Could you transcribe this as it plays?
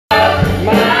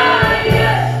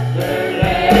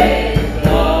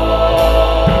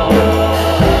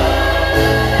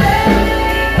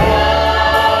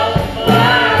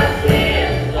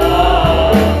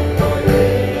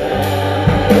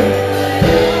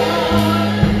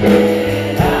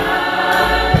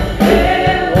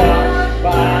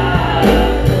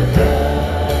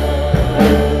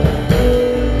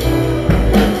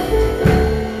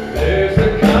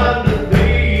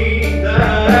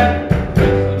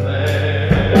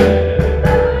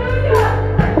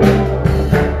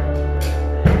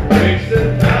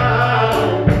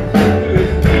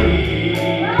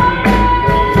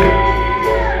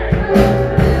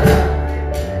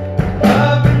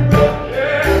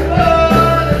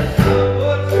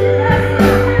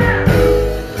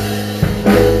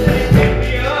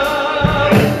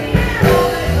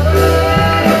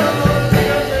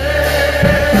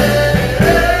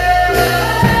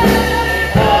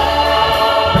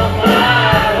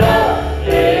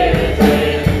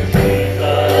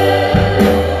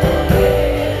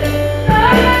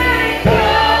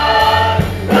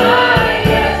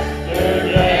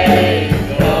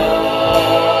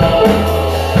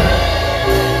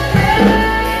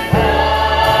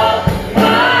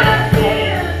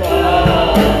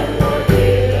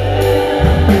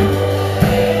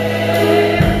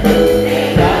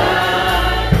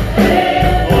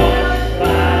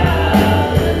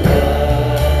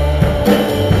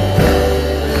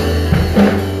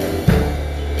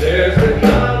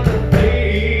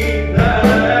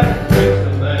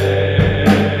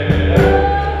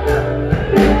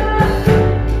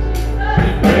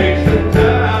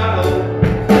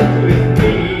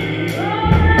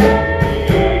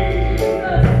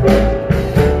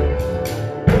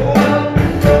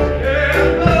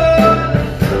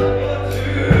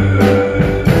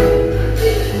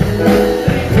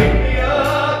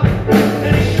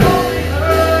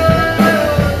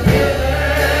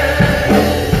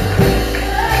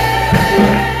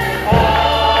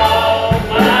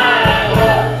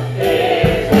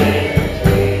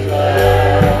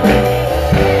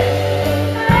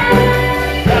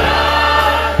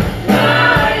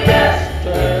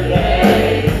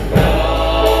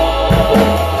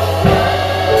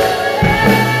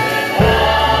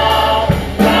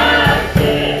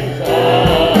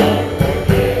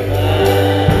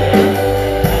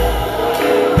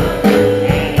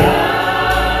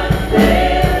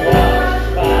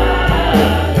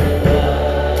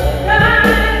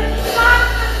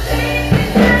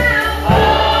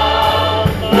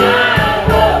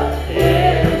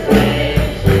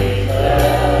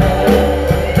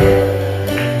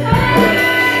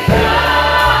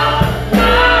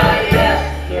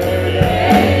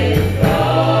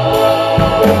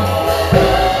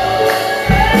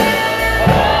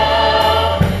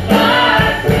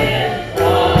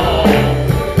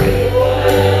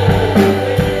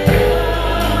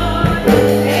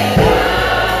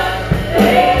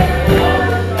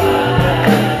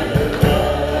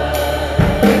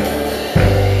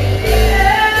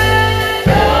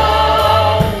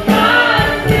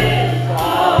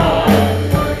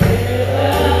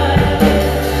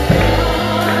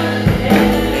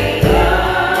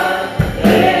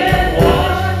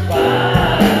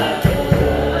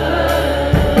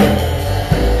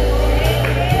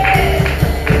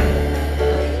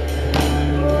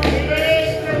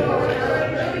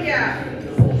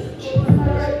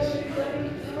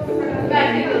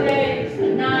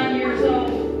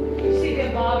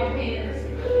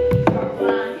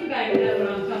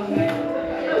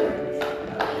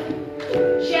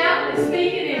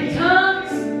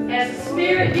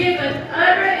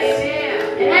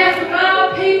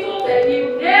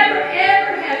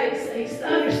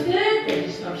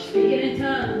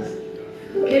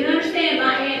can understand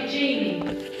my Aunt Jeannie.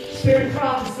 Spirit of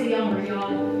prophecy on her,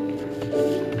 y'all.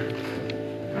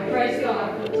 I praise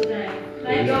God for today.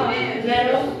 Thank God for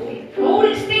that old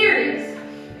experience.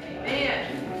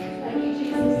 Amen. Thank you,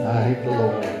 Jesus. Thank the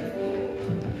Lord.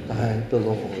 Thank the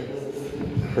Lord.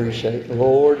 Appreciate the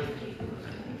Lord.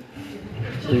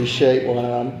 Appreciate what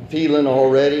I'm feeling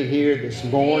already here this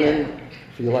morning.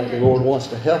 Feel like the Lord wants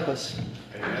to help us.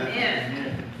 Amen.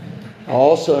 I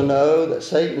also know that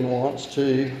Satan wants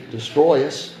to destroy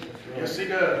us. Yes, he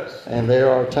does. And there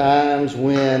are times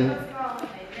when,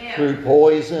 through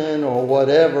poison or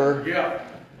whatever,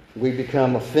 we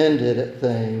become offended at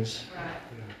things.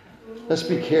 Let's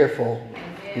be careful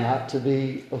not to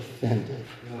be offended.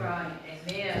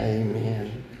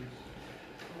 Amen.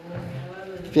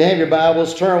 If you have your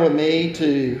Bibles, turn with me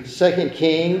to 2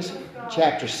 Kings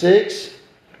chapter 6.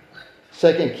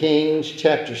 2 Kings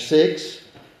chapter 6.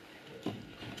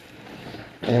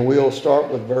 And we'll start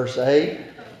with verse 8.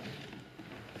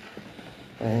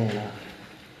 And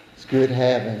it's good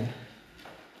having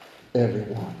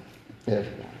everyone. 2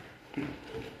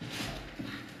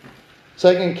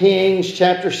 Kings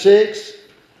chapter 6.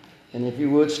 And if you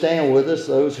would stand with us,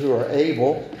 those who are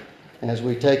able, as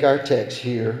we take our text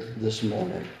here this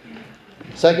morning.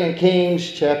 2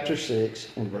 Kings chapter 6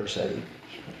 and verse 8.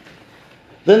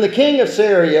 Then the king of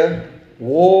Syria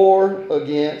war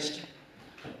against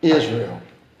Israel,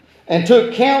 and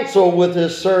took counsel with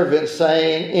his servants,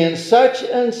 saying, in such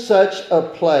and such a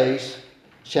place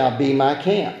shall be my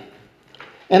camp.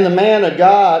 And the man of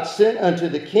God sent unto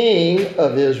the king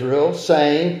of Israel,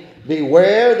 saying,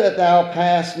 beware that thou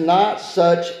pass not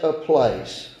such a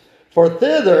place, for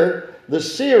thither the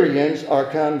Syrians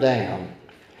are come down.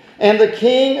 And the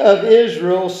king of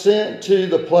Israel sent to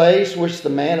the place which the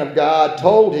man of God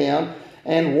told him,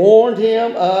 and warned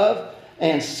him of,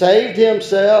 and saved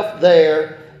himself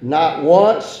there, not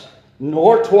once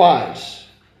nor twice.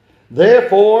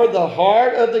 Therefore the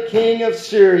heart of the king of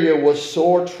Syria was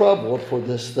sore troubled for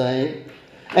this thing.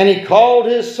 And he called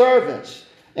his servants,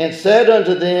 and said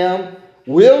unto them,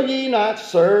 will ye not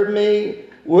serve me?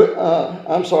 Will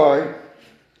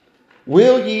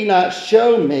ye not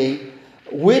show me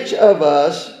which of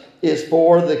us is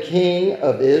for the king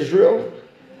of Israel?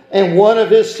 And one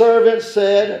of his servants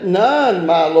said, none,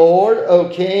 my lord, O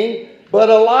king, but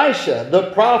Elisha,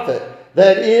 the prophet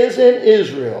that is in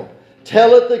Israel,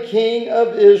 telleth the king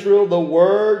of Israel the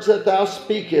words that thou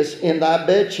speakest in thy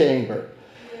bedchamber.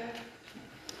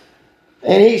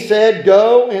 And he said,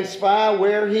 go and spy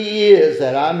where he is,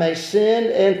 that I may send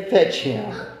and fetch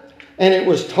him. And it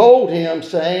was told him,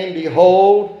 saying,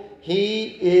 behold,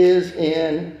 he is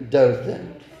in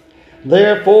Dothan.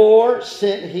 Therefore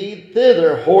sent he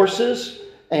thither horses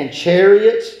and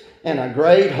chariots and a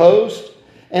great host.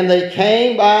 And they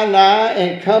came by nigh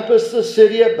and compassed the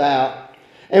city about.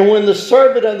 And when the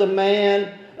servant of the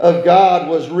man of God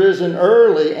was risen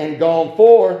early and gone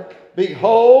forth,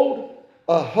 behold,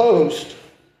 a host,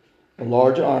 a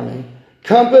large army,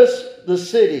 compassed the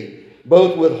city,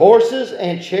 both with horses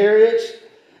and chariots.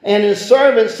 And his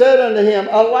servant said unto him,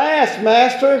 alas,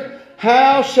 master,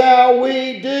 how shall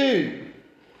we do?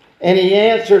 And he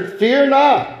answered, fear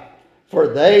not, for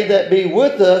they that be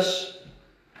with us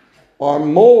are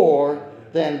more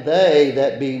than they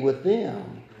that be with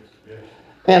them.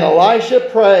 And Elisha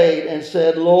prayed and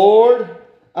said, Lord,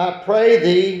 I pray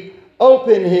thee,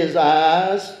 open his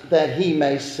eyes that he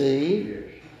may see.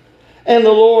 And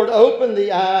the Lord opened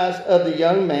the eyes of the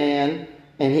young man,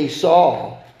 and he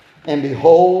saw. And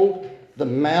behold, the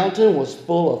mountain was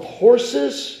full of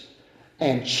horses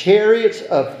and chariots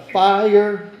of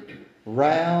fire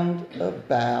round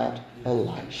about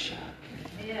Elisha.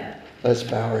 Let's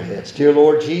bow our heads. Dear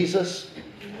Lord Jesus,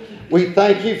 we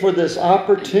thank you for this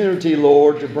opportunity,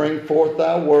 Lord, to bring forth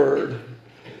thy word.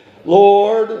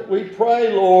 Lord, we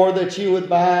pray, Lord, that you would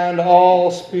bind all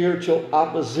spiritual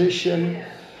opposition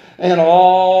and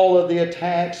all of the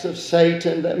attacks of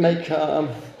Satan that may come.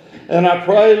 And I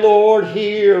pray, Lord,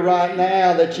 here right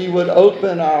now that you would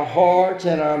open our hearts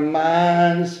and our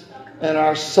minds and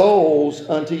our souls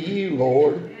unto you,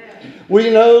 Lord. We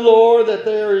know, Lord, that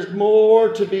there is more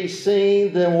to be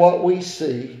seen than what we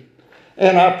see.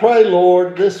 And I pray,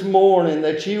 Lord, this morning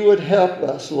that you would help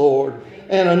us, Lord,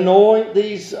 and anoint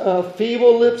these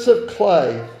feeble lips of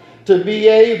clay to be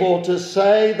able to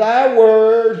say thy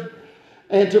word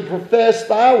and to profess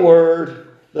thy word,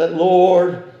 that,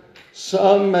 Lord,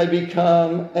 some may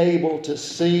become able to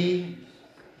see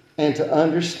and to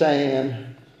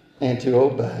understand and to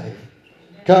obey.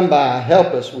 Come by, help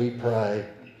us, we pray.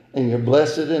 In your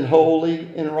blessed and holy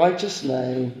and righteous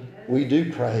name, we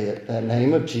do pray it, that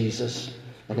name of Jesus.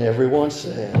 And everyone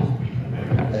said,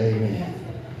 Amen.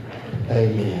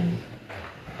 Amen.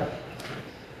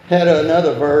 Had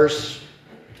another verse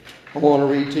I want to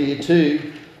read to you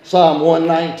too. Psalm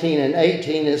 119 and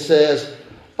 18. It says,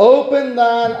 "Open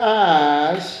thine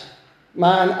eyes,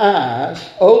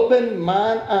 open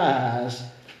mine eyes,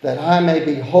 that I may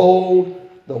behold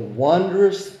the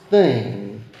wondrous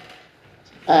thing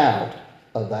out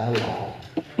of thy law."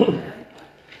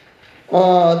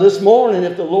 This morning,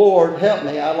 if the Lord help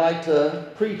me, I'd like to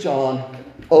preach on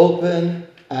open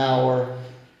our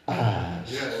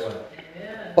eyes. Yes.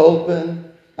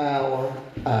 Open our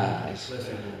eyes.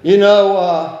 You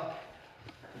know,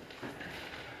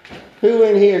 who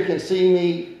in here can see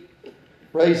me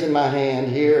raising my hand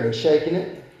here and shaking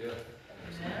it?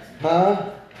 Huh?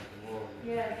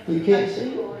 You can't see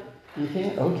it? You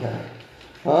can't? Okay.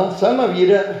 Some of you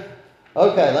don't.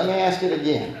 Okay, let me ask it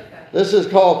again. This is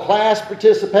called class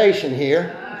participation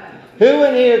here. Who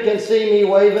in here can see me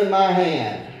waving my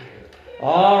hand?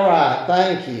 All right,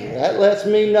 thank you. That lets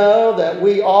me know that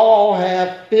we all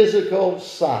have physical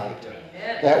sight,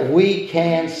 that we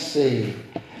can see.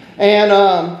 And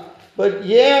but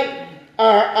yet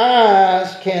our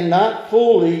eyes cannot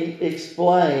fully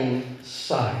explain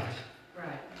sight.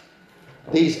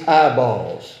 These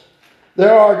eyeballs.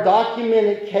 There are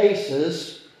documented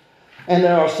cases, and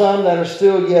there are some that are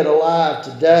still yet alive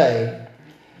today,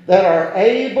 that are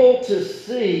able to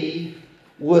see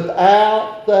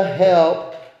without the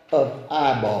help of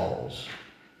eyeballs.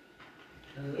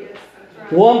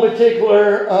 One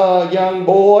particular young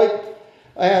boy,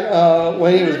 and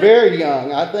when he was very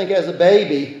young, I think as a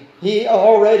baby, he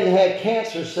already had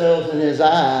cancer cells in his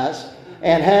eyes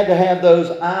and had to have those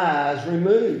eyes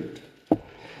removed.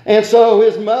 And so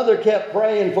his mother kept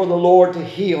praying for the Lord to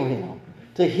heal him,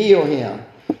 to heal him.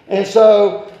 And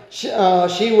so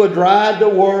she would ride to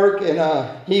work, and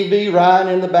he'd be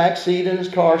riding in the back seat in his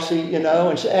car seat, you know.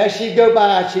 And as she'd go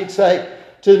by, she'd say,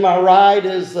 "To my right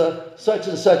is such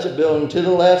and such a building, to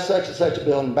the left such and such a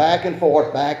building," back and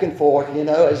forth, you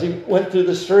know, as he went through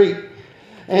the street.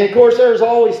 And of course, there was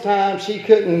always times she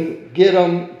couldn't get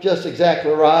them just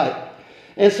exactly right.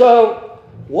 And so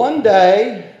one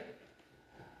day,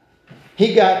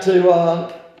 he got to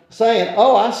saying,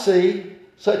 "Oh, I see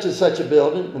such and such a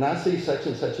building, and I see such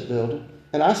and such a building,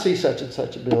 and I see such and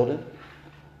such a building."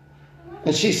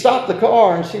 And she stopped the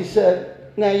car and she said,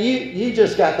 "Now you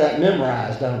just got that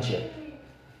memorized, don't you?"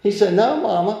 He said, "No,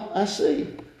 Mama, I see."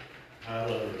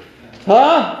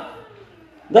 Huh?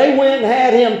 They went and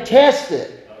had him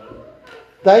tested.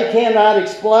 They cannot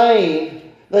explain.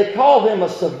 They called him a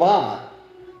savant.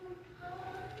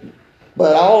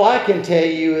 But all I can tell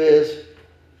you is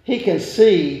he can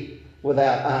see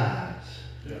without eyes.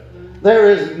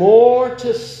 There is more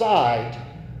to sight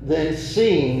than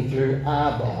seeing through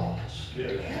eyeballs.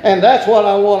 And that's what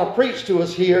I want to preach to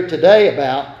us here today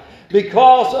about.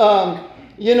 Because,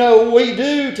 you know, we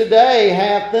do today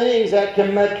have things that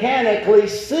can mechanically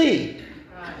see.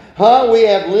 We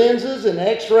have lenses and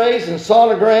x-rays and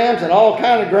sonograms and all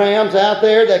kind of grams out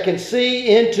there that can see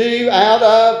into, out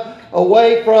of,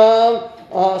 away from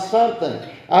something.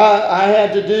 I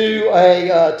had to do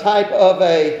a type of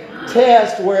a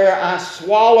test where I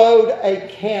swallowed a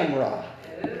camera.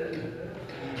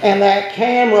 And that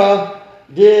camera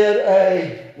did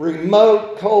a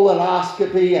remote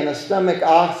colonoscopy and a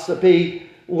stomachoscopy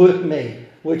with me,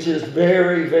 which is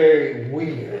very, very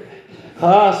weird.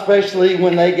 Especially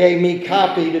when they gave me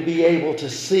copy to be able to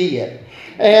see it.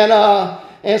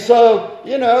 And so,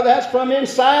 you know, that's from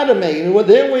inside of me. And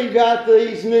then we've got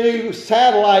these new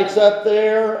satellites up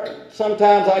there.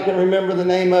 Sometimes I can remember the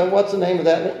name of, what's the name of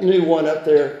that new one up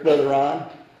there, Brother Ron?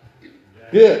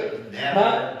 Good.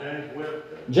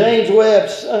 James Webb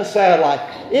satellite.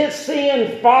 It's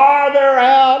seeing farther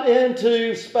out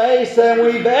into space than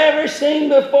we've ever seen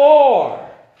before.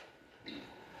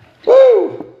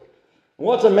 Woo!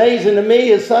 What's amazing to me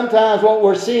is sometimes what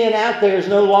we're seeing out there is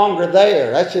no longer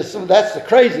there. That's the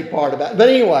crazy part about it. But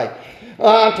anyway,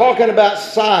 I'm talking about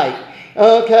sight.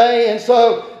 Okay, and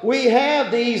so we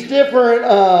have these different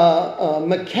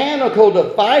mechanical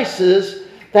devices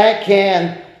that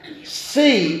can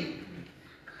see,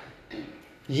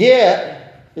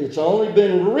 yet it's only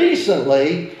been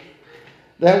recently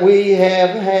that we have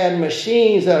had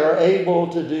machines that are able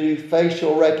to do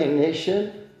facial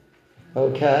recognition.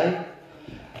 Okay.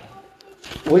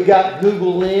 We got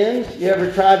Google Lens. You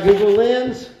ever tried Google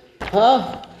Lens?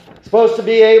 Huh? It's supposed to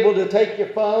be able to take your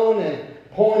phone and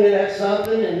point it at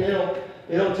something, and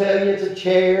it'll tell you it's a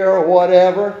chair or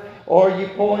whatever. Or you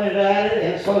point it at it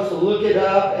and it's supposed to look it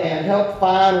up and help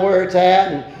find where it's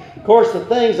at. And of course, the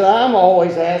things that I'm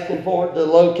always asking for it to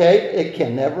locate, it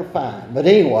can never find. But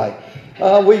anyway,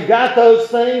 We've got those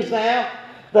things now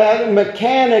that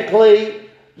mechanically,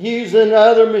 using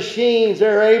other machines,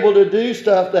 they're able to do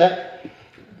stuff that,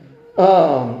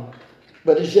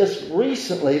 but it's just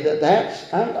recently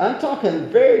I'm talking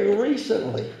very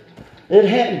recently. It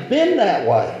hadn't been that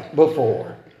way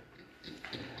before.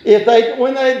 During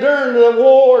the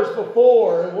wars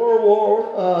before, World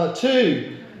War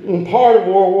II and part of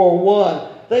World War I,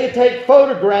 they'd take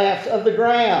photographs of the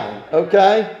ground,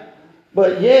 okay?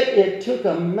 But yet it took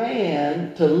a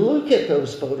man to look at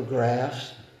those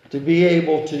photographs to be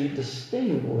able to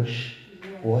distinguish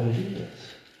what it is.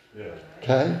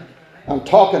 Okay? I'm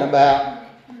talking about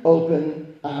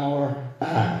open our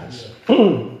eyes.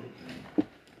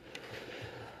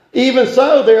 Even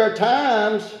so, there are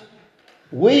times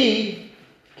we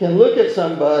can look at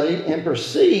somebody and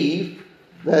perceive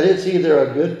that it's either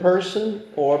a good person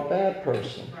or a bad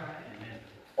person,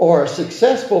 or a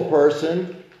successful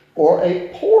person or a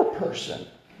poor person.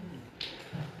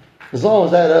 As long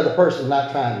as that other person's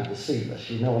not trying to deceive us,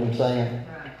 you know what I'm saying?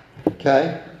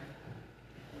 Okay?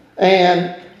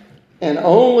 And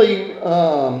only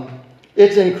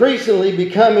it's increasingly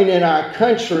becoming in our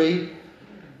country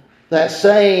that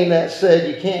saying that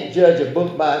said you can't judge a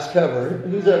book by its cover.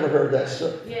 Who's ever heard that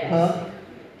stuff? Yes. Huh?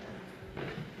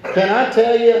 Can I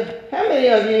tell you, how many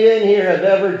of you in here have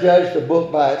ever judged a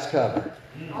book by its cover?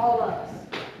 All of us.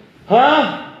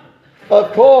 Huh?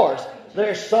 Of course.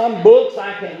 There's some books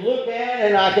I can look at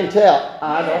and I can tell,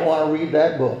 I don't want to read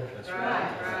that book.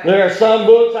 Right. There are some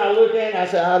books I look at and I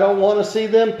say, I don't want to see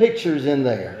them pictures in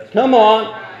there. Come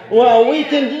on. Well, we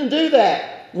can do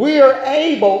that. We are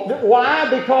able. Why?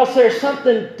 Because there's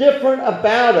something different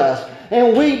about us.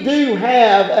 And we do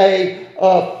have a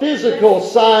physical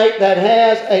sight that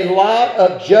has a lot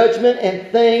of judgment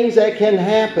and things that can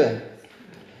happen.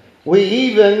 We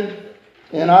even,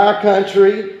 in our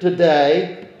country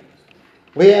today,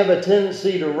 we have a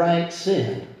tendency to rank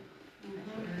sin.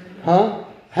 Huh?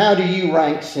 How do you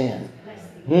rank sin?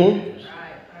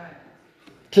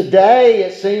 Today,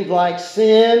 it seems like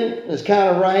sin is kind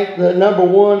of ranked the number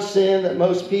one sin that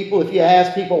most people, if you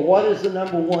ask people, what is the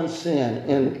number one sin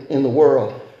in the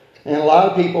world? And a lot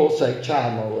of people say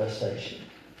child molestation.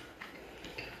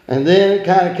 And then it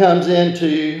kind of comes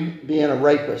into being a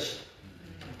rapist,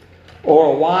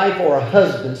 or a wife or a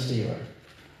husband stealer.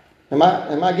 Am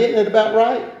I getting it about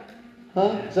right?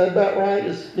 Huh? Is that about right?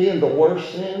 As being the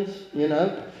worst sins, you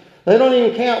know? They don't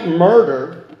even count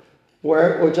murder,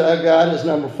 which I've got as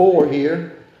number 4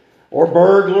 here, or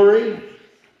burglary,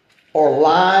 or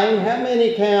lying. How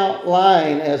many count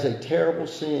lying as a terrible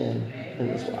sin in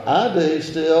this world? I do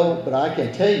still, but I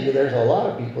can tell you there's a lot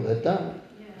of people that don't.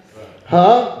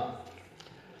 Huh?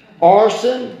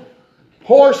 Arson,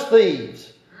 horse thieves.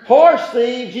 Horse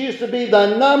thieves used to be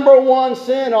the number one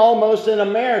sin almost in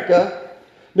America,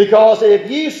 because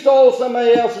if you stole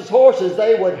somebody else's horses,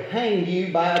 they would hang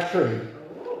you by a tree.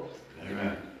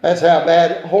 Amen. That's how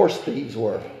bad horse thieves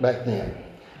were back then.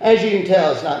 As you can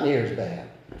tell, it's not near as bad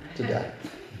today.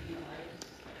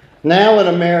 Now in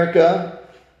America,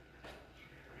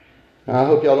 I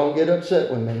hope y'all don't get upset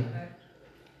with me.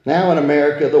 Now in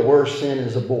America, the worst sin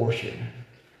is abortion,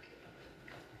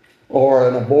 or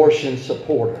an abortion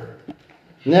supporter.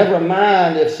 Never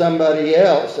mind if somebody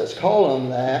else that's calling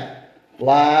them that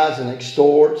lies and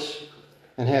extorts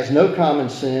and has no common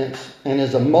sense and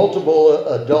is a multiple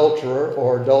adulterer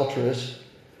or adulteress,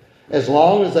 as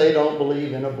long as they don't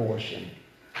believe in abortion.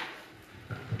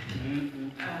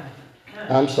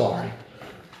 I'm sorry.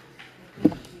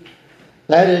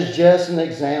 That is just an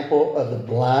example of the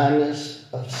blindness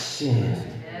of sin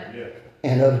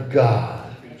and of God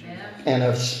and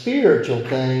of spiritual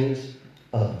things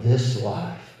of this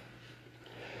life.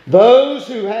 Those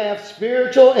who have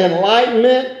spiritual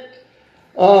enlightenment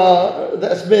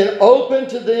that's been open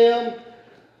to them,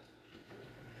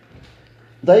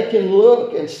 they can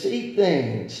look and see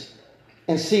things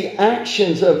and see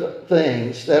actions of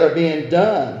things that are being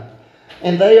done.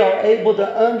 And they are able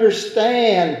to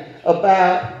understand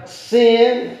about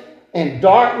sin and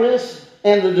darkness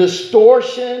and the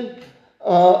distortion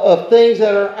of things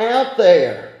that are out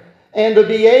there, and to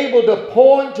be able to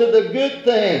point to the good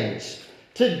things.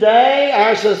 Today,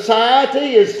 our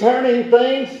society is turning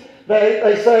things that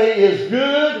they say is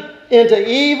good into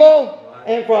evil,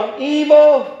 and from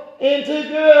evil into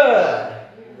good.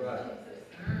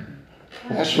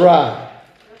 That's right.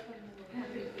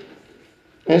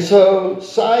 And so,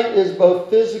 sight is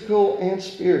both physical and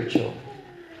spiritual.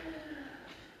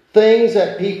 Things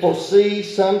that people see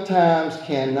sometimes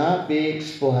cannot be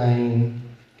explained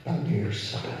by mere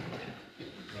sight.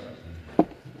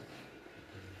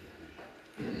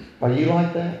 Are you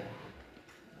like that?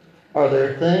 Are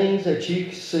there things that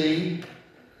you see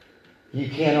you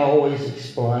can't always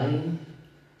explain?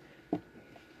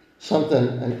 Something,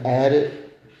 an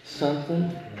added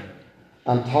something?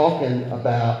 I'm talking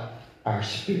about our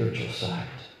spiritual sight.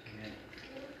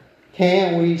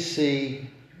 Can we see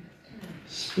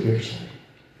spiritually?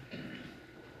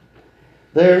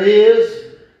 There's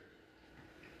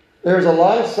a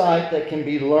lot of sight that can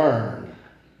be learned.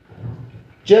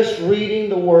 Just reading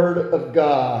the Word of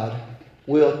God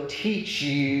will teach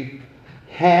you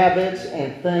habits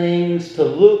and things to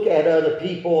look at other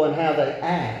people and how they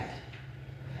act,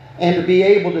 and to be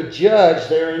able to judge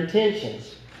their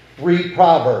intentions. Read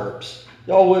Proverbs.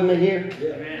 Y'all with me here?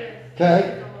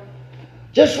 Okay?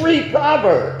 Just read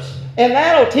Proverbs, and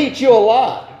that'll teach you a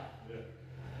lot.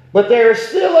 But there's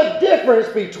still a difference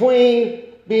between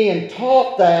being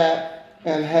taught that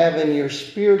and having your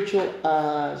spiritual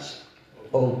eyes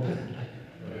opened.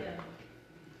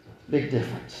 Big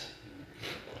difference.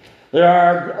 There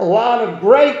are a lot of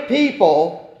great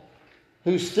people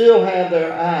who still have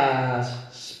their eyes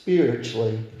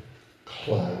spiritually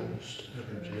closed.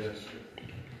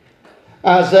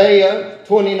 Isaiah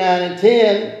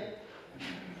 29:10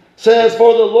 says,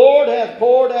 "For the Lord hath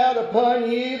poured out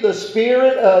upon you the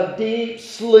spirit of deep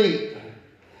sleep,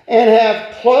 and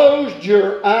hath closed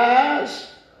your eyes.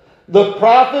 The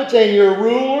prophets and your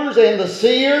rulers and the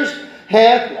seers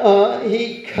hath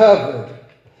he covered.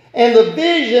 And the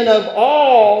vision of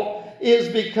all is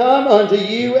become unto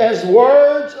you as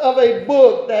words of a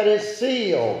book that is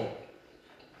sealed,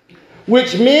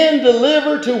 which men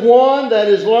deliver to one that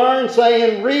is learned,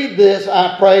 saying, Read this,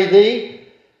 I pray thee.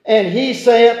 And he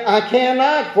saith, I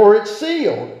cannot, for it's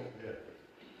sealed.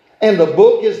 And the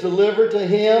book is delivered to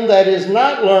him that is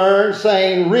not learned,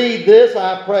 saying, Read this,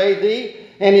 I pray thee.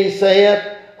 And he saith,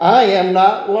 I am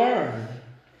not learned."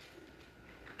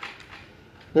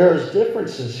 There's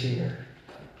differences here.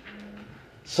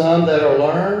 Some that are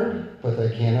learned, but they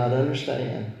cannot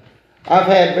understand. I've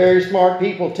had very smart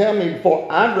people tell me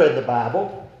before, I've read the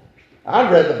Bible.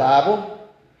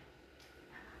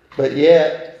 But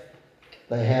yet,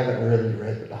 they haven't really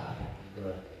read the Bible.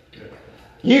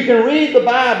 You can read the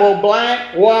Bible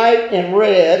black, white, and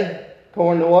red,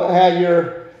 according to how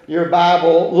your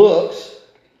Bible looks,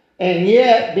 and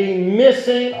yet be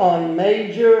missing on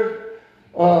major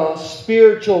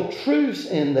spiritual truths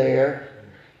in there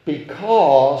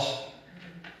because,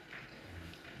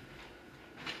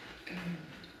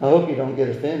 I hope you don't get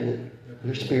offended,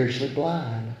 you're spiritually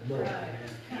blind.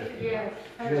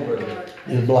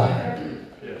 You're blind.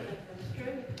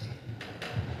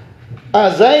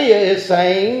 Isaiah is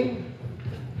saying,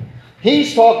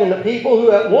 he's talking to people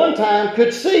who at one time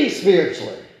could see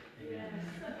spiritually.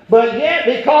 But yet,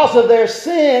 because of their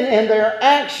sin and their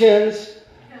actions,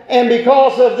 and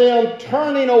because of them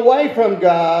turning away from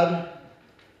God,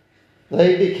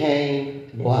 they became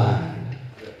blind.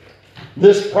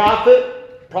 This prophet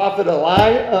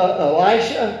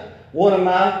Elisha, one of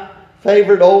my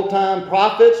favorite old-time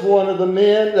prophets, one of the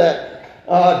men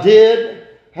that did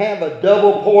have a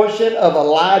double portion of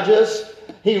Elijah's.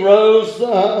 He rose,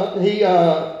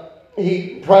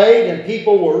 he prayed, and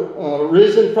people were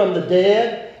risen from the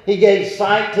dead. He gave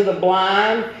sight to the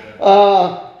blind.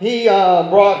 He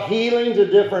brought healing to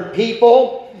different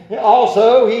people.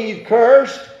 Also, he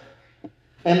cursed,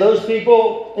 and those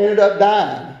people ended up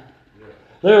dying.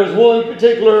 There was one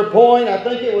particular point, I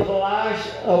think it was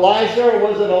Elisha, or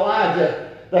was it Elijah,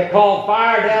 that called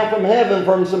fire down from heaven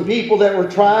from some people that were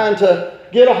trying to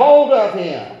get a hold of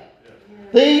him.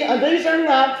 These are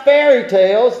not fairy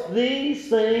tales. These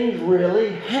things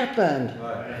really happened.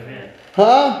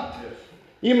 Huh?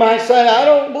 You might say, I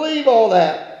don't believe all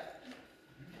that.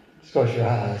 It's because your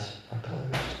eyes are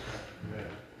closed.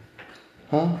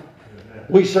 Huh?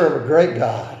 We serve a great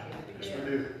God.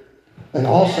 An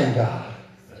awesome God.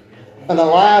 An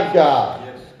alive God.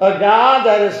 A God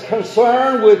that is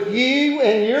concerned with you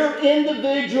and your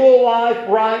individual life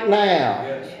right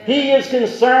now. He is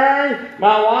concerned,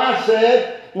 my wife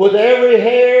said, with every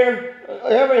hair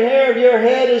of your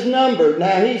head is numbered.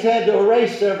 Now, he's had to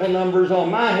erase several numbers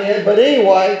on my head, but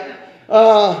anyway,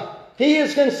 he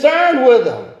is concerned with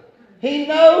them. He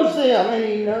knows them, and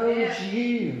he knows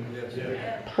you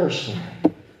personally.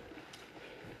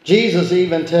 Jesus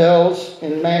even tells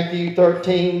in Matthew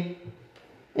 13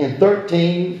 and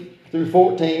 13 through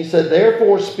 14, said,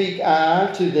 Therefore speak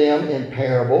I to them in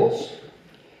parables,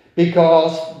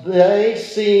 because they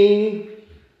seeing,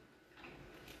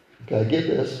 okay, get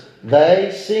this,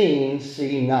 they seeing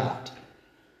see not,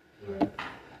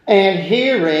 and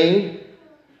hearing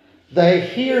they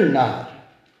hear not,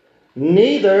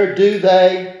 neither do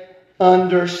they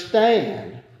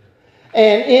understand.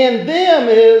 And in them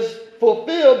is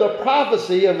fulfilled the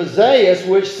prophecy of Isaiah,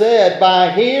 which said,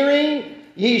 By hearing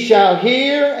ye shall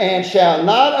hear and shall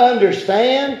not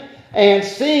understand, and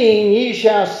seeing ye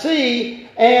shall see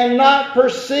and not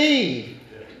perceive.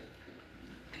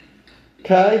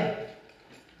 Okay?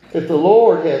 If the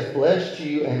Lord has blessed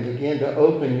you and begin to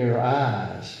open your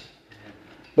eyes,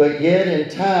 but yet in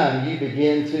time you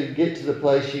begin to get to the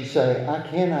place you say, I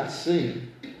cannot see.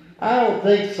 I don't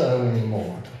think so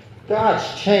anymore.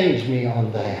 God's changed me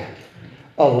on that.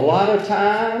 A lot of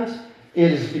times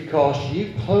it is because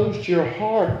you've closed your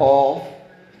heart off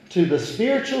to the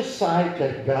spiritual sight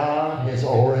that God has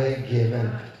already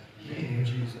given you.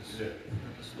 Jesus.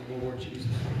 Lord Jesus.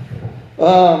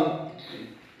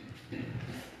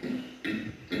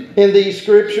 In these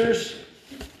scriptures,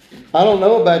 I don't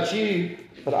know about you,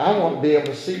 but I want to be able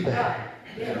to see better.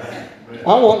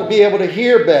 I want to be able to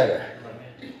hear better.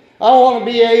 I want to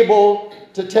be able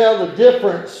to tell the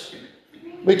difference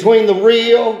between the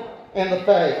real and the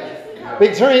fake,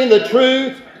 between the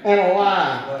truth and a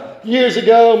lie. Years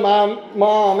ago, my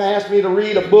mom asked me to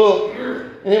read a book,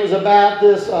 and it was about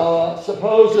this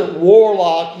supposed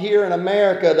warlock here in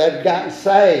America that had gotten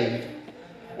saved.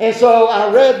 And so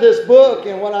I read this book,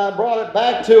 and when I brought it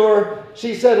back to her,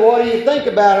 she said, what do you think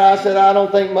about it? I said, I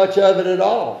don't think much of it at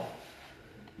all.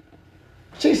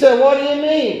 She said, what do you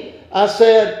mean? I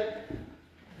said,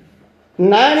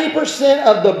 90%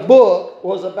 of the book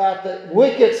was about the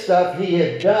wicked stuff he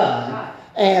had done,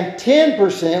 and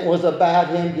 10% was about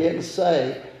him getting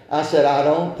saved. I said, I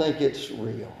don't think it's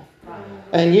real.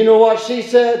 And you know what she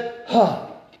said?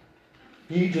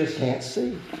 You just can't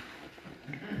see.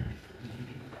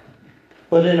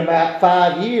 But in about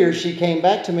 5 years, she came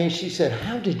back to me and she said,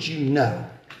 how did you know?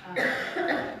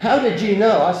 How did you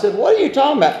know? I said, what are you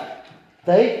talking about?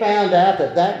 They found out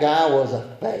that that guy was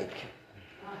a fake.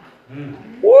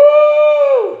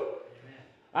 Woo!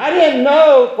 I didn't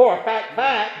know for a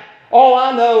fact. All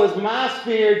I know is my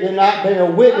spirit did not bear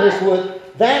witness with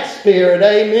that spirit.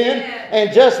 Amen.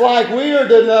 And just like we are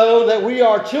to know that we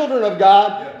are children of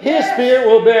God, His Spirit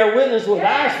will bear witness with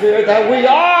our spirit that we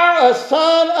are a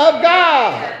son of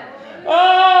God. Oh,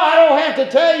 I don't have to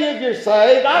tell you if you're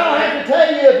saved. I don't have to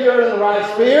tell you if you're in the right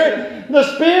spirit. The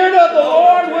Spirit of the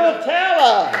Lord will tell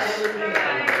us.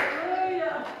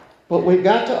 But we've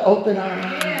got to open our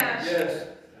eyes,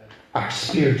 our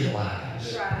spiritual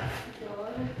eyes.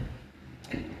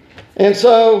 And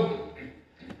so,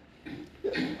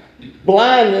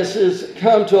 blindness has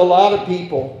come to a lot of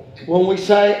people. When we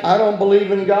say, I don't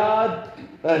believe in God,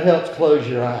 that helps close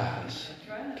your eyes.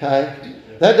 Okay?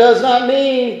 That does not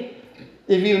mean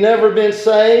if you've never been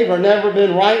saved or never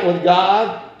been right with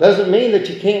God, doesn't mean that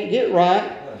you can't get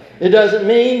right. It doesn't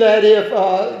mean that if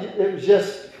it was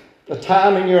just a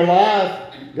time in your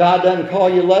life, God doesn't call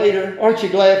you later. Aren't you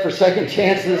glad for second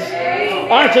chances?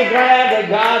 Aren't you glad that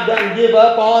God doesn't give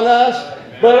up on us?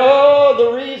 But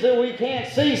the reason we can't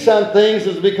see some things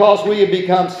is because we have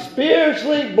become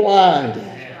spiritually blinded.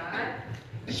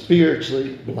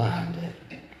 Spiritually blinded.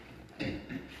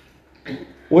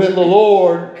 When the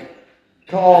Lord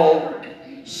called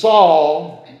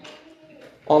Saul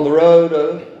on the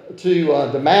road to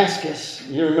Damascus,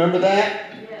 you remember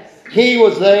that? Yes. He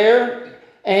was there,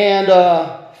 and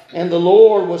the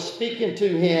Lord was speaking to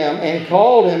him and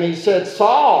called him. He said,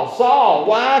 Saul, Saul,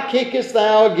 why kickest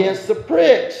thou against the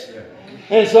pricks?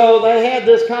 And so they had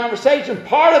this conversation.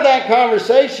 Part of that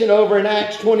conversation over in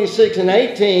Acts 26 and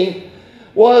 18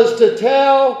 was to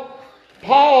tell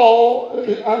Saul,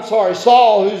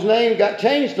 whose name got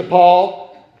changed to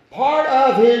Paul, part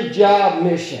of his job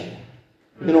mission.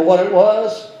 You know what it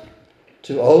was?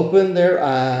 To open their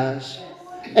eyes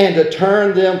and to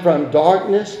turn them from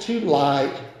darkness to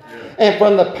light and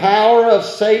from the power of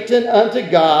Satan unto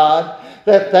God,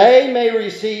 that they may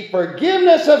receive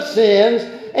forgiveness of sins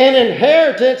and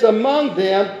inheritance among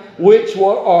them which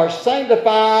are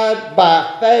sanctified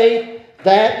by faith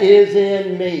that is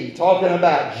in me. Talking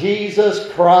about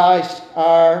Jesus Christ,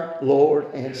 our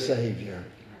Lord and Savior.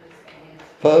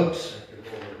 Folks,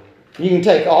 you can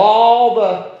take all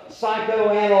the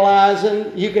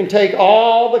psychoanalyzing, you can take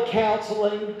all the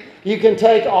counseling, you can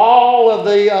take all of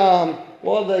the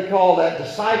what do they call that?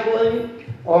 Discipling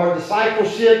or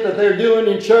discipleship that they're doing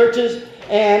in churches.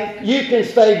 And you can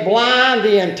stay blind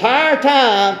the entire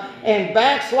time and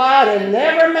backslide and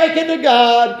never make it to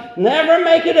God, never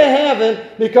make it to heaven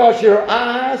because your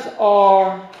eyes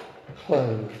are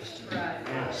closed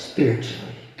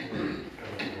spiritually.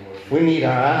 We need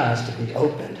our eyes to be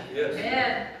opened.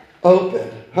 Yes.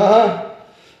 Open. Huh?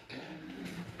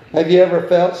 Have you ever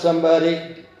felt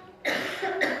somebody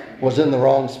was in the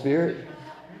wrong spirit?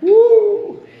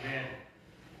 Woo!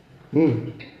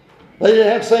 They didn't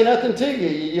have to say nothing to you.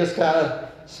 You just kind of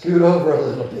scoot over a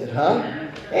little bit, huh?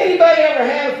 Anybody ever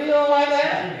had a feeling like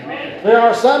that? There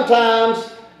are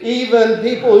sometimes even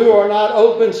people who are not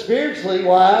open spiritually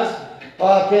wise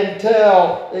can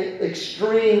tell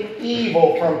extreme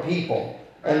evil from people.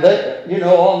 And they,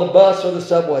 on the bus or the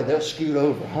subway, they'll scoot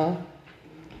over, huh?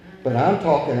 But I'm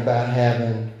talking about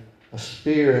having a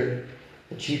spirit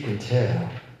that you can tell.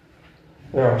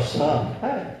 There are some.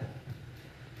 Hey,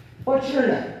 what's your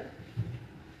name?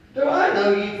 Do I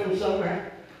know you from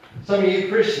somewhere? Some of you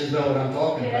Christians know what I'm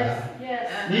talking about.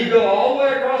 Yes. You go all the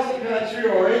way across the country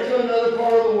or into another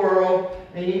part of the world,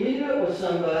 and you meet up with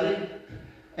somebody,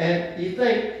 and you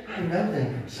think, I know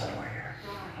them from somewhere.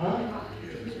 Huh?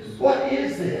 What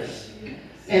is this?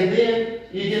 And then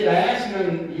you get to ask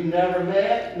them, you never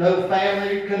met, no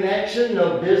family connection,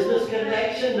 no business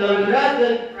connection, no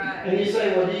nothing. And you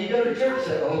say, well, do you go to church?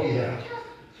 Say, oh yeah,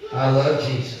 I love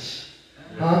Jesus.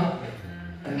 Huh?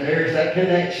 And there's that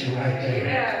connection right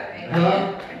there.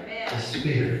 Huh? The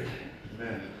Spirit.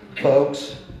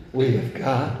 Folks, we have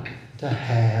got to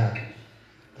have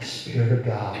the Spirit of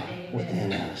God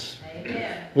within us.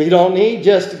 We don't need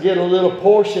just to get a little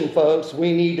portion, folks.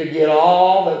 We need to get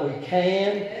all that we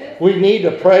can. We need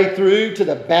to pray through to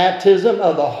the baptism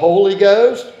of the Holy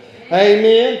Ghost.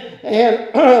 Amen. And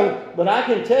but I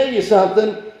can tell you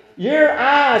something. Your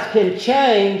eyes can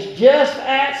change just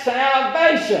at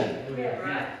salvation.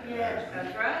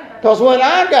 Because when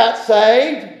I got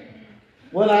saved,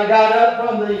 when I got up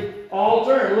from the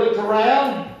altar and looked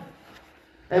around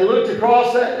and looked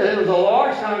across that, it was a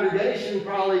large congregation,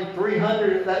 probably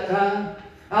 300 at that time.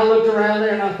 I looked around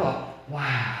there and I thought,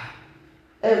 wow,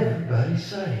 everybody's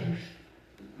saved.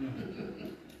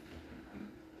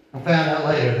 I found out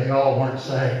later they all weren't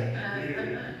saved.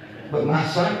 But my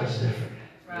sight was different.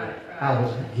 I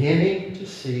was beginning to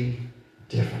see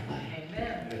differently.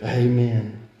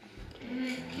 Amen.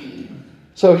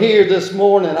 So here this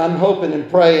morning, I'm hoping and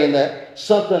praying that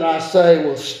something I say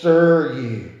will stir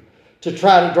you to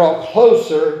try to draw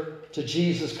closer to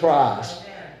Jesus Christ.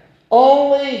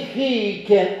 Only He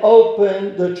can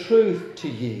open the truth to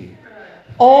you.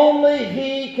 Only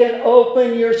He can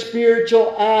open your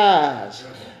spiritual eyes.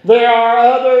 There are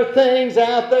other things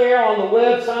out there on the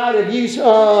website. If you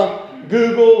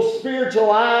Google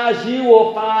spiritual eyes, you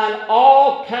will find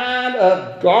all kind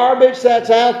of garbage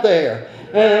that's out there.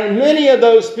 And many of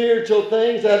those spiritual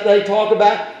things that they talk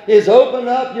about is open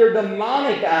up your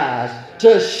demonic eyes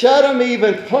to shut them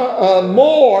even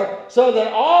more so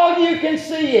that all you can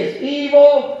see is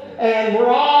evil and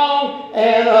wrong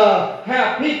and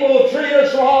how people treat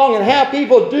us wrong and how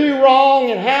people do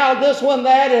wrong and how this one,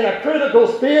 that, in a critical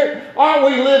spirit. Aren't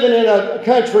we living in a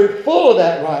country full of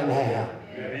that right now?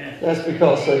 Amen. That's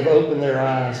because they've opened their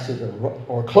eyes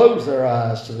or closed their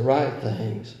eyes to the right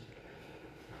things.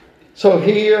 So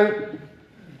here,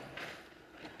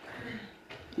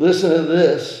 listen to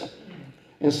this.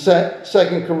 In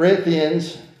 2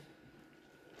 Corinthians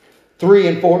 3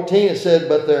 and 14, it said,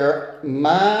 but their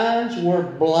minds were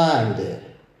blinded.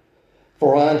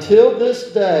 For until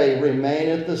this day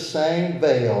remaineth the same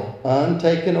veil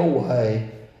untaken away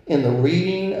in the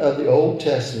reading of the Old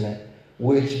Testament,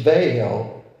 which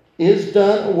veil is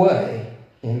done away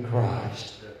in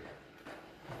Christ.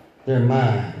 Their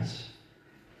minds.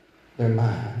 Their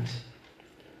minds.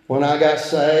 When I got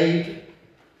saved,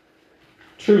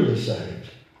 truly saved,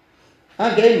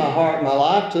 I gave my heart and my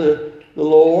life to the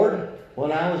Lord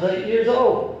when I was 8 years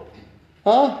old.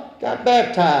 Got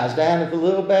baptized down at the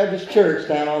Little Baptist Church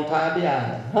down on Tybee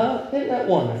Island. Isn't that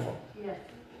wonderful? Yes.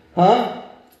 Of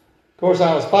course,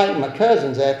 I was fighting my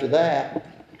cousins after that.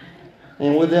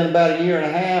 And within about a year and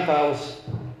a half, I was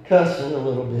cussing a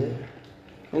little bit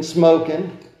and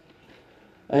smoking.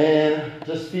 And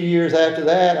just a few years after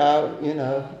that,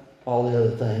 all the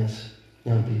other things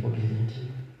young people get into.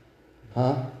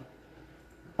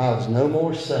 I was no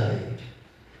more saved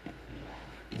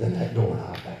than that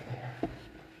doorknob back there.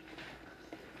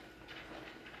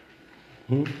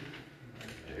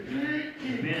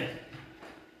 Amen.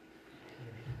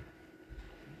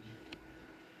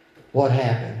 What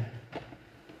happened?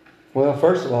 Well,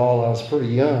 first of all, I was pretty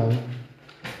young,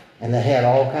 and they had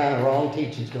all kind of wrong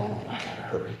teachings going on. I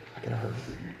gotta hurry.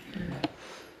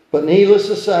 But needless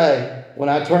to say, when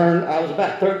I was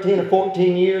about 13 or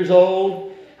 14 years old.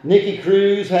 Nicky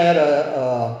Cruz had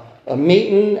a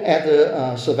meeting at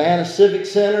the Savannah Civic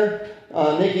Center.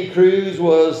 Nicky Cruz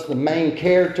was the main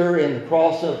character in The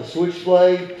Cross of the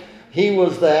Switchblade. He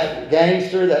was that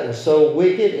gangster that was so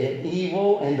wicked and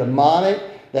evil and demonic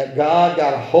that God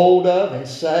got a hold of and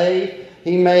saved.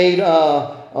 He made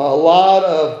a lot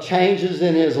of changes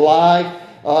in his life.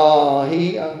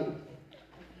 I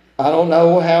don't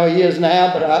know how he is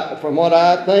now, but from what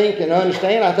I think and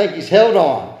understand, I think he's held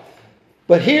on.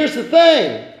 But here's the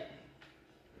thing.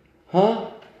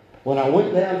 When I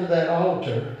went down to that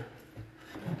altar,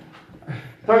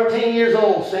 13 years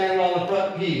old, standing on the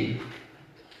front pew.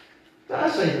 Did I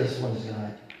say this Wednesday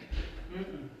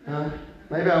night?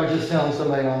 Maybe I was just telling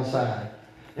somebody on the side.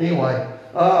 Anyway,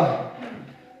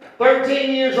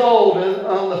 13 years old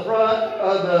on the front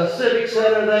of the Civic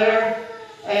Center there,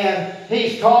 and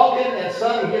he's talking, and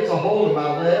something gets a hold of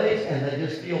my legs, and they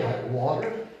just feel like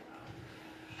water.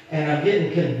 And I'm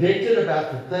getting convicted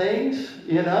about the things,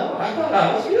 I thought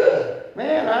I was good.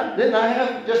 Man, didn't I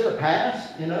have just a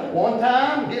past, one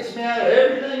time gets me out of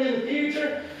everything in the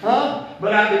future,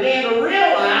 But I began to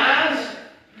realize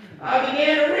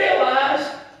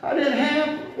I didn't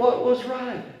have what was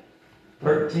right.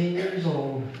 13 years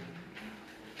old.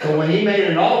 So when he made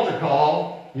an altar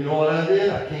call, you know what I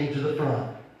did? I came to the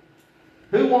front.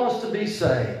 Who wants to be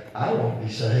saved? I want to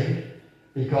be saved.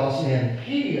 Because in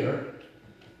here,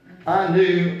 I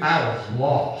knew I was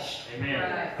lost.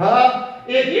 Amen.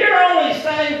 If you're only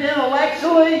saved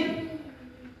intellectually,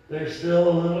 there's still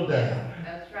a little doubt.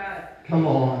 That's right. Come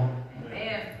on.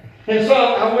 Amen. And so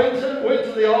I went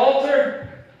to the altar,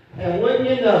 and wouldn't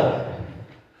you know it,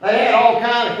 they had all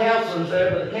kind of counselors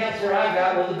there, but the counselor I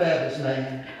got was a Baptist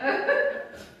man.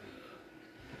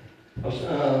 A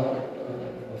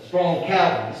strong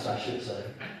Calvinist, I should say.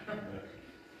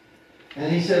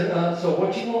 And he said, so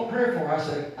what you want prayer for? I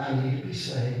said, I need to be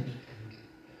saved.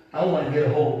 I want to get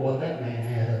a hold of what that man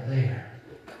had up there.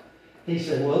 He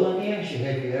said, well, let me ask you,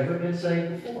 have you ever been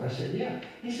saved before? I said, yeah.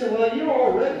 He said, well, you're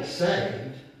already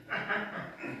saved.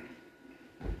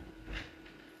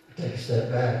 Take a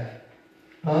step back.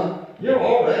 You're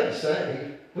already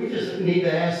saved. We just need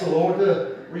to ask the Lord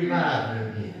to revive you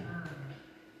again.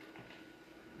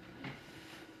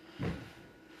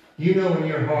 You know in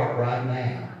your heart right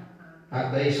now,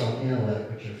 not based on intellect,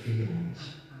 but your feelings.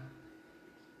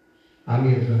 I'm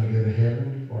either going to go to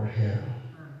heaven or hell.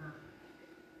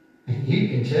 And you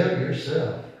can tell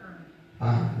yourself,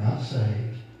 I'm not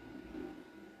saved.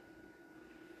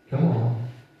 Come on,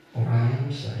 or I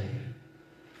am saved.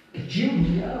 But you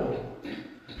know.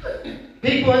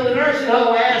 People in the nursing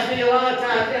home ask me a lot of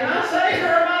times, am I saved or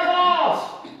am I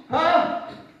lost?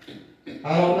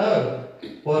 I don't know.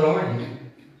 What are you?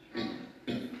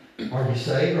 Are you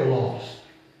saved or lost?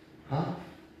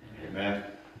 Amen.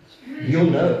 You'll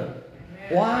know.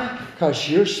 Why? Because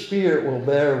your spirit will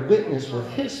bear witness with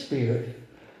his spirit,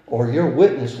 or your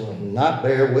witness will not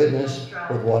bear witness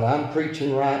with what I'm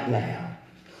preaching right now.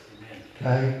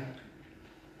 Okay?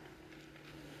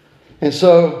 And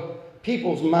so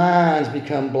people's minds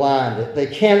become blinded. They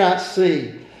cannot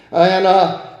see.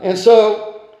 And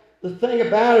so the thing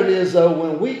about it is, though,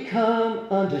 when we come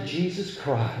unto Jesus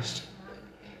Christ,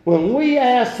 when we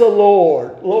ask the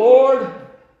Lord, Lord,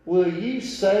 will you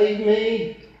save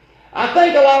me? I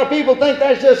think a lot of people think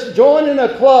that's just joining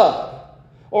a club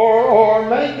or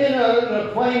making an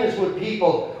acquaintance with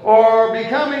people or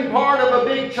becoming part of a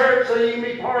big church so you can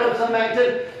be part of some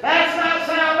activity. That's not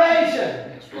salvation.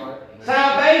 That's right.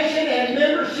 Salvation and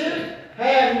membership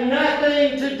have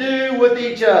nothing to do with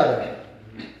each other.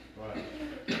 Right.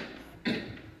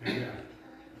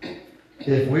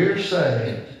 If we're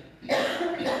saved,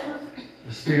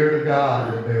 the Spirit of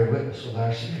God will bear witness with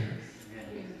our spirit.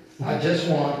 Not just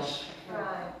once,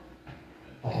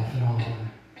 off and on.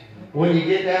 When you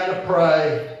get down to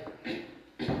pray,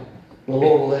 the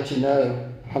Lord will let you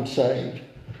know, I'm saved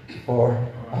or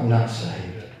I'm not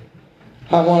saved.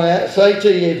 I want to say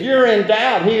to you, if you're in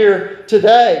doubt here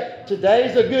today,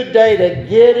 today's a good day to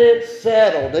get it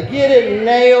settled, to get it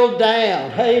nailed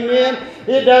down. Amen.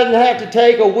 It doesn't have to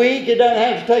take a week. It doesn't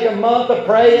have to take a month of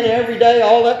praying every day,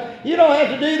 all that. You don't have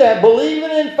to do that.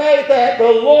 Believing in faith that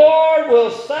the Lord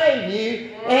will save you,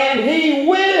 and He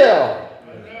will.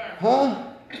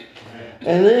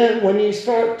 And then when you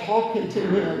start talking to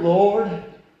Him, Lord,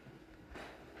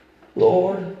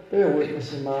 bear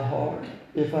witness in my heart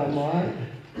if I'm right.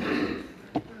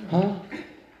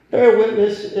 Bear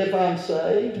witness if I'm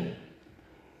saved.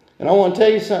 And I want to tell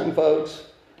you something, folks.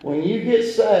 When you get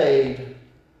saved,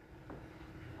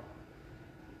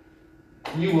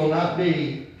 you will not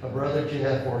be a Brother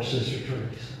Jeff or a Sister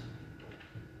Teresa.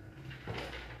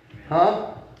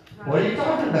 What are you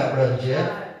talking about, Brother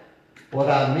Jeff? What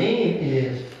I mean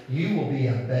is you will be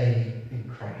a babe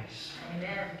in Christ.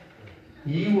 Amen.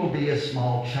 You will be a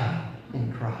small child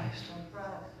in Christ.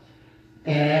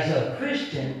 And as a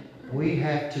Christian, we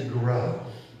have to grow.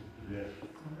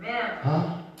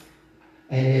 Amen.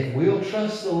 And if we'll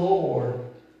trust the Lord,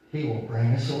 He will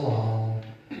bring us along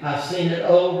I've seen it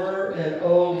over and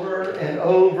over and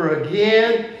over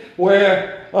again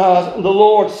where the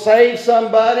Lord saved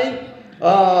somebody.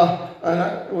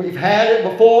 And we've had it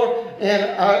before. And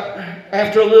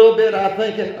after a little bit, I'm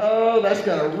thinking, oh, that's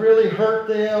going to really hurt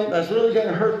them. That's really going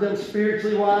to hurt them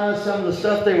spiritually wise, some of the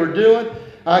stuff they were doing.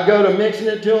 I go to mention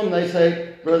it to them. And they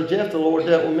say, Brother Jeff, the Lord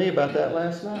dealt with me about that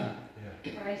last night.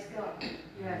 Praise God.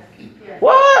 Yes. Yes.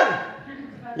 What?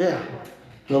 Yeah.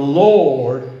 The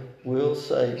Lord will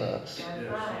save us.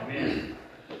 Yes. Amen.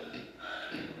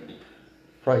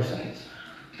 Praise Saints.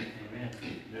 Amen.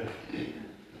 Yes.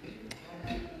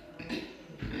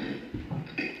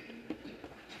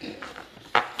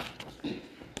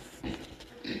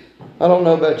 I don't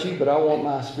know about you, but I want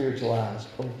my spiritual eyes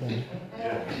open.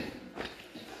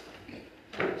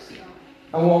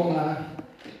 I want my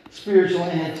spiritual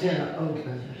antenna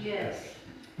open. Yes.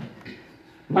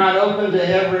 Mine open to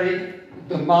every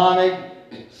demonic,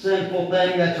 sinful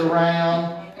thing that's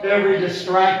around, every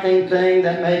distracting thing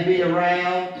that may be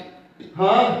around.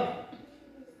 Huh?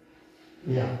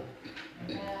 Yeah.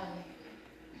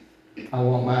 I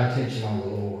want my attention on the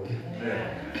Lord.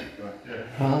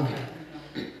 Huh?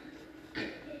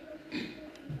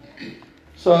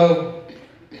 So,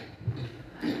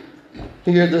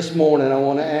 here this morning, I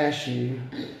want to ask you,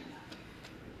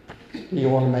 do you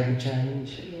want to make a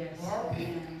change? Yes.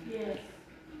 Yes.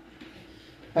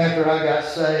 After I got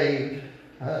saved,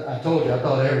 I told you I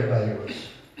thought everybody was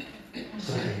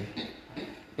saved.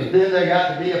 But then there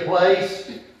got to be a place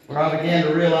where I began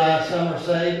to realize some are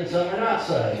saved and some are not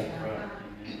saved.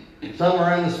 Some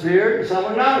are in the Spirit and some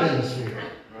are not in the Spirit.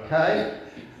 Okay?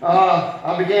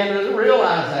 I began to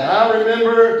realize that. I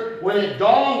remember when it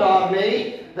dawned on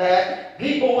me that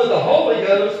people with the Holy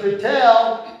Ghost could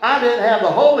tell I didn't have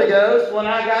the Holy Ghost when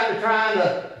I got to trying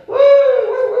to woo,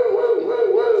 woo, woo, woo,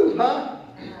 woo, woo, huh?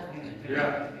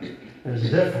 Yeah. There's a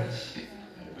difference.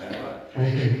 And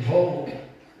it can be told.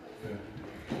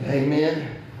 Amen.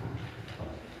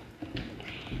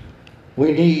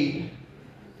 We need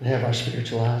to have our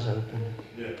spiritual eyes open.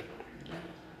 Yeah.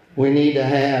 We need to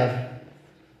have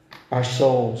our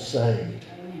souls saved.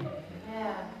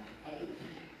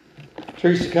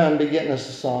 Teresa, come be getting us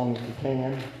a song if you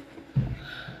can.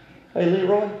 Hey,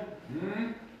 Leroy.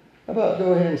 How about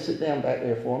go ahead and sit down back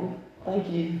there for me? Thank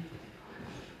you.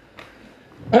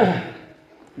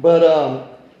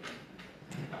 But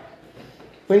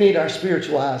we need our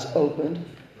spiritual eyes opened.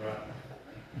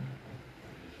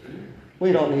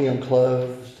 We don't need them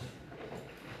closed.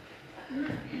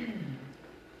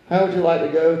 How would you like to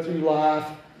go through life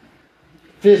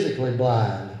physically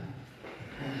blind?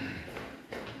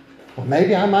 Well,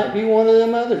 maybe I might be one of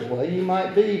them others. Well, you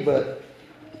might be, but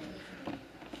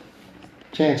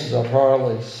chances are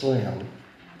probably slim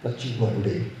that you wouldn't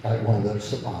be like one of those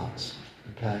savants.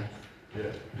 Okay?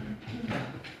 Yeah.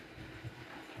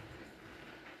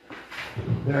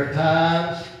 There are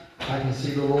times I can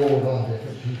see the Lord on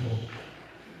different people.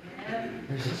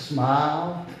 There's a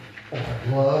smile or a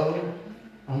glow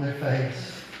on their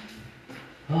face.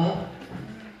 Huh?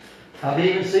 I've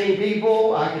even seen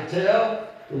people, I could tell,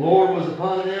 the Lord was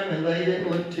upon them and they didn't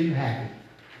look too happy.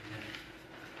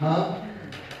 Huh?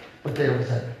 But there was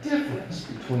a difference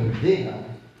between them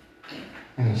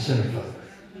and the sinner folk.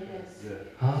 Yes.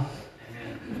 Huh?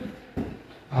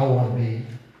 I want to be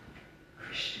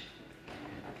Christian.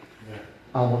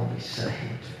 I want to be saved.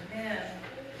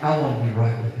 I want to be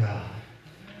right with God.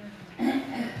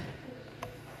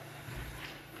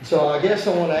 So I guess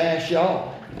I want to ask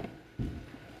y'all,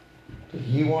 do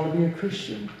you want to be a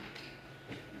Christian?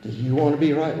 Do you want to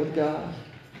be right with God?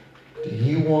 Do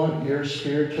you want your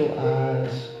spiritual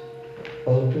eyes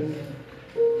open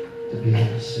to be able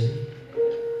to see?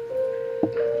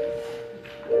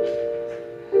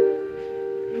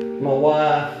 My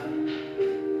wife,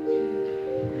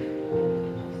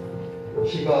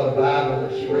 she bought a Bible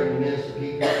that she recommends to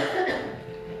people.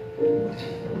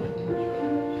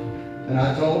 And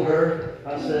I told her,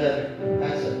 I said,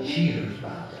 that's a cheater's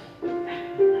Bible.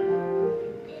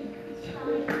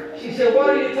 She said, what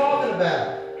are you talking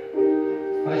about?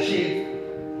 She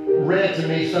read to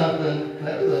me something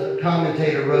that the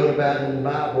commentator wrote about in the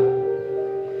Bible.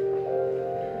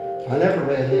 I never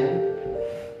read him.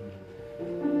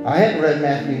 I hadn't read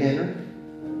Matthew Henry.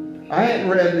 I hadn't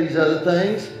read these other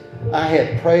things. I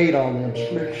had prayed on them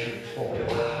scriptures for a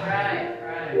while. Right.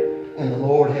 And the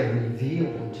Lord had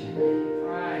revealed them to me.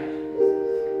 Right.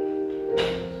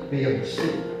 To be able to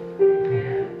see.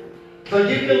 So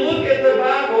you can look at the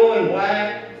Bible in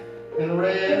black and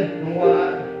red and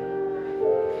white.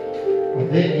 And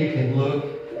then you can look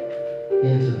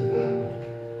into the Bible.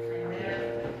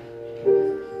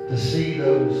 To to see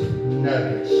those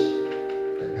nuggets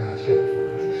that God's got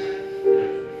for us.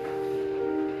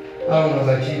 I don't know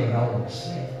about you, but I want to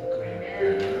see.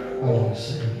 I want to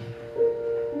see.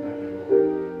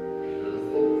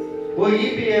 Will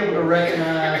you be able to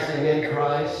recognize the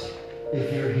Antichrist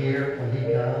if you're here when he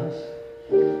comes?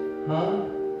 Huh?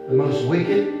 The most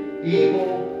wicked,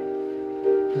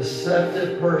 evil,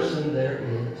 deceptive person there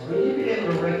is. Will you be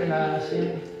able to recognize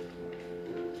him?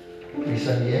 You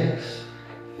say yes.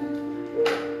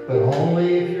 But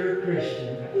only if you're a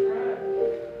Christian.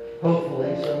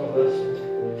 Hopefully some of us,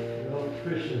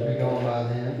 Christians be gone by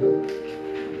then, but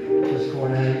just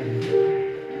going at it.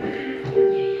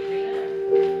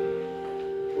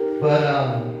 But I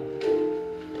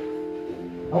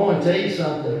want to tell you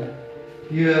something.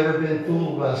 If you ever been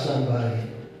fooled by somebody,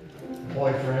 a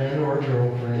boyfriend or a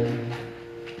girlfriend,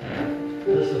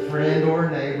 just a friend or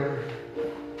a neighbor,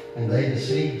 and they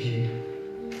deceived you,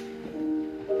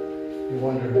 you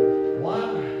wonder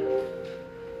why.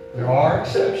 There are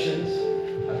exceptions.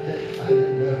 I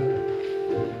didn't know.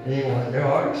 Anyway, there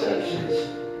are exceptions.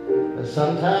 But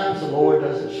sometimes the Lord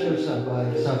doesn't show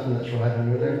somebody something that's right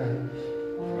under their nose.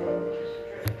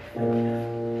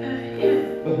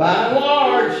 But by and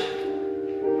large,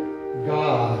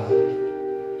 God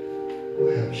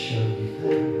will help show you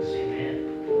things.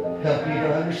 Help you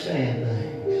to understand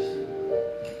things.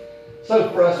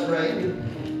 So frustrating.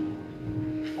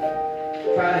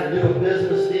 Trying to do a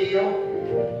business deal.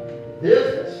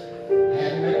 Business.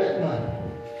 Had to make that money.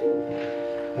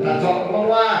 And I talked to my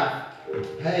wife.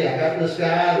 Hey, I got this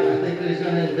guy. I think that he's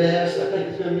going to invest. I think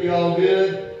it's going to be all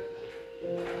good.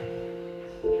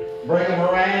 Bring them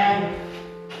around.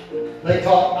 They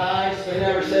talk nice. They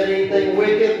never said anything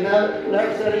wicked.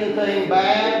 Never said anything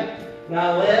bad. And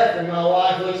I left, and my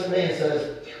wife looks at me and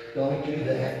says, don't do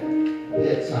that.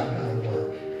 It's not going to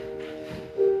work.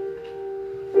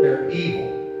 They're evil.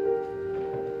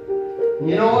 And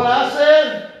you know what I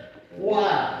said?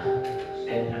 Why?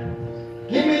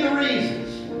 Give me the reasons.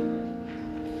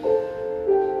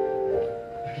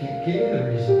 I can't give you the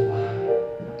reason why.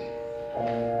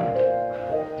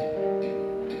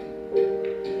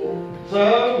 So,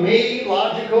 me,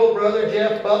 logical brother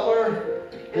Jeff Butler,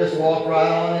 just walked right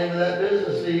on into that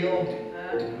business deal,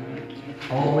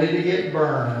 only to get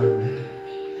burned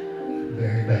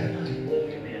very badly.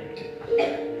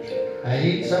 Now,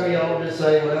 some of y'all just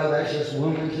say, well, that's just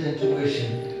woman's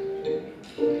intuition.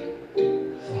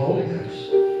 It's the Holy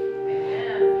Ghost.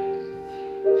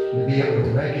 To be able to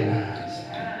recognize.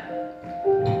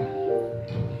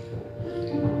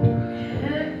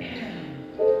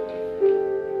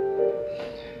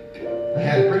 I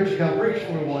had a preacher come preach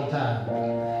for me one time.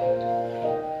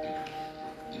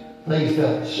 Things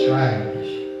felt strange,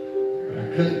 but I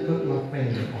couldn't put my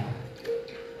finger on it.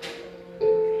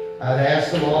 I'd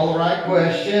ask him all the right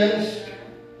questions.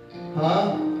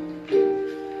 Huh?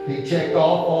 He checked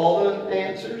off all the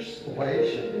answers the way it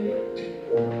should be.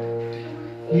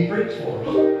 He preached for us.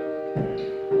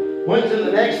 Went to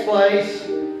the next place,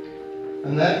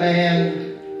 and that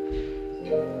man,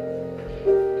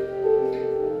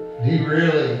 he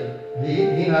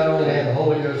not only had the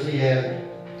Holy Ghost, he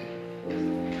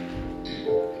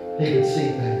could see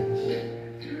things.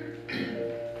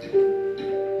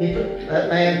 That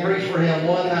man preached for him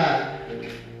one night.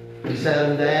 He sat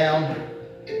him down,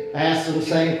 asked him the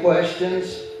same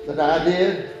questions that I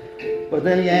did, but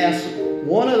then he asked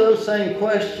one of those same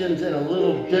questions in a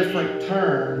little different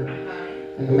turn.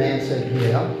 And the man said,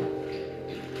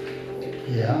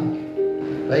 yeah.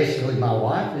 Basically, my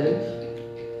wife is.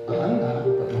 I'm not,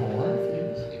 but my wife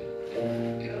is.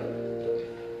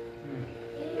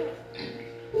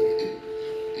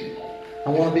 I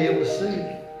want to be able to see.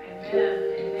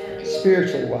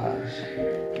 Spiritually wise.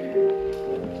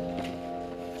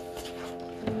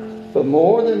 But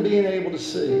more than being able to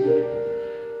see,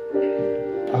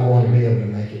 I want to be able to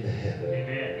make it to heaven.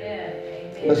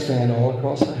 Let's stand all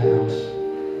across the house.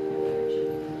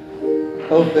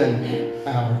 Open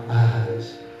our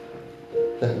eyes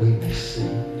that we may see.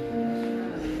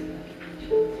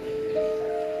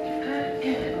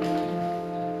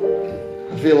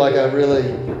 I feel like I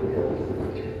really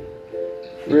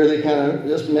kind of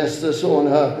just messed this one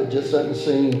up. It just doesn't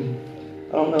seem,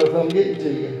 I don't know if I'm getting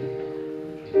to you.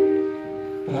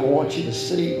 But I want you to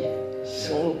see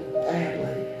so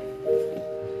badly.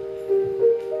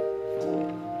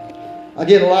 I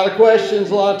get a lot of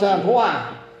questions a lot of times. Why?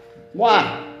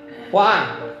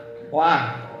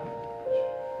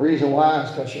 Reason why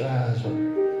is because your eyes are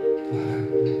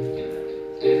wide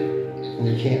open. And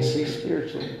you can't see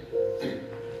spiritually.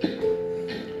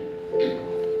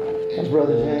 As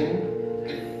Brother James,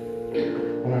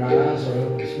 when our eyes are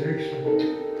open spiritually,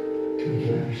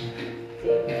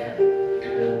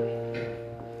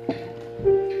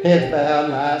 Heads bowed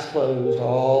and eyes closed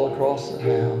all across the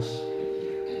house.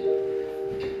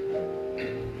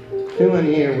 Who in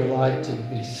here would like to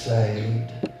be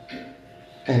saved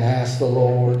and ask the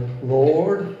Lord,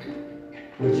 Lord,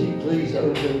 would you please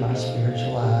open my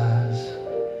spiritual eyes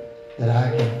that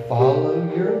I can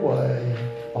follow your way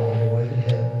all the way to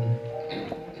heaven?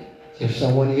 Is there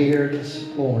someone here this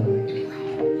morning?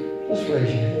 Just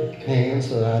raise your hand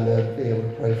so that I know to be able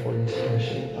to pray for you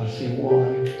especially. I see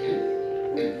one.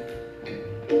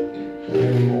 Is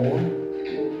there any more?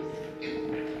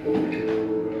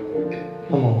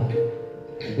 Come on.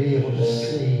 To be able to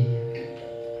see.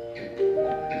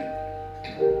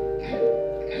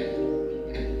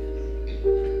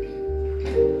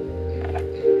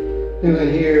 Who in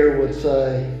here would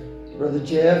say, Brother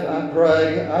Jeff, I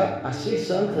pray, I see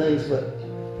some things, but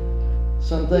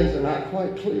some things are not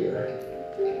quite clear.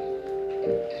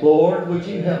 Lord, would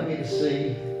you help me to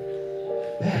see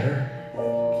better?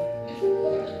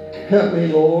 Help me,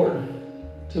 Lord,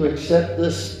 to accept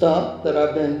this stump that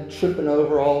I've been tripping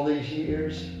over all these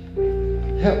years.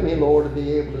 Help me, Lord, to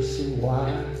be able to see why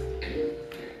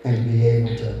and to be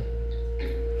able to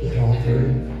get on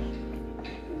through.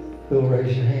 Who'll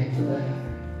raise your hand for that?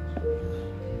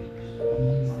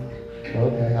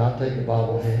 Okay, I'll take the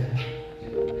bobblehead.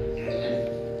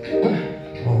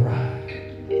 All right.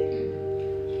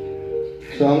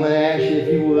 So I'm going to ask you if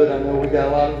you would. I know we got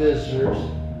a lot of visitors.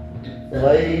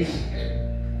 Ladies,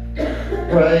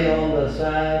 pray on the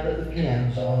side of the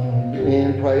piano song.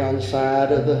 Men, pray on the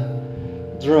side of the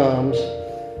drums.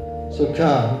 So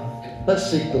come, let's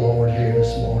seek the Lord here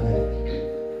this morning.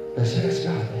 Let's ask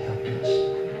God to help.